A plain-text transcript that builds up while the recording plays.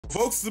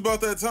Folks, it's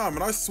about that time,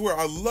 and I swear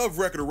I love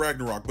Record of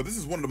Ragnarok, but this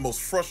is one of the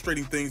most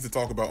frustrating things to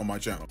talk about on my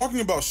channel. Talking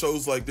about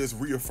shows like this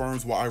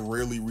reaffirms why I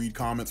rarely read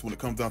comments when it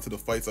comes down to the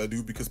fights I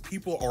do, because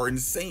people are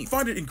insane. I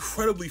find it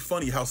incredibly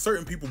funny how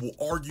certain people will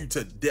argue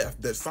to death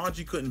that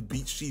Sanji couldn't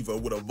beat Shiva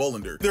with a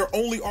Volander. Their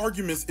only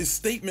arguments is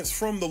statements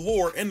from the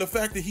lore and the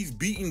fact that he's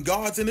beaten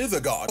gods and is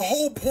a god. The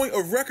whole point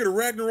of Record of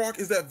Ragnarok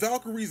is that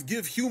Valkyries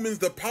give humans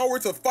the power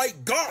to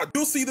fight God.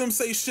 You'll see them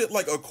say shit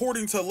like,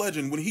 according to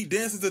legend, when he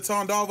dances to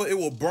Tandava, it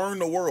will burn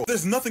the world.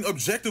 There's nothing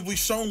objectively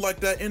shown like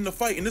that in the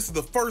fight, and this is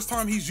the first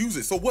time he's used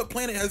it, so what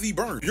planet has he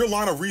burned? Your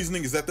line of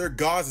reasoning is that they're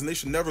gods and they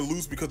should never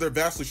lose because they're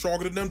vastly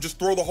stronger than them. Just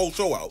throw the whole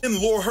show out.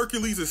 In lore,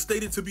 Hercules is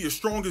stated to be as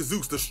strong as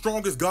Zeus, the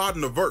strongest god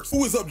in the verse,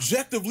 who is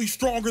objectively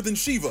stronger than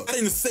Shiva. That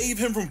didn't save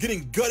him from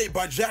getting gutted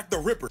by Jack the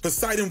Ripper.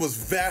 Poseidon was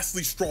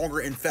vastly stronger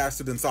and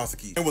faster than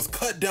Sasuke, and was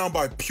cut down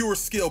by pure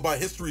skill by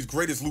history's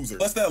greatest loser.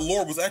 Unless that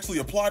lore was actually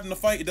applied in the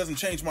fight, it doesn't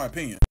change my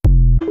opinion.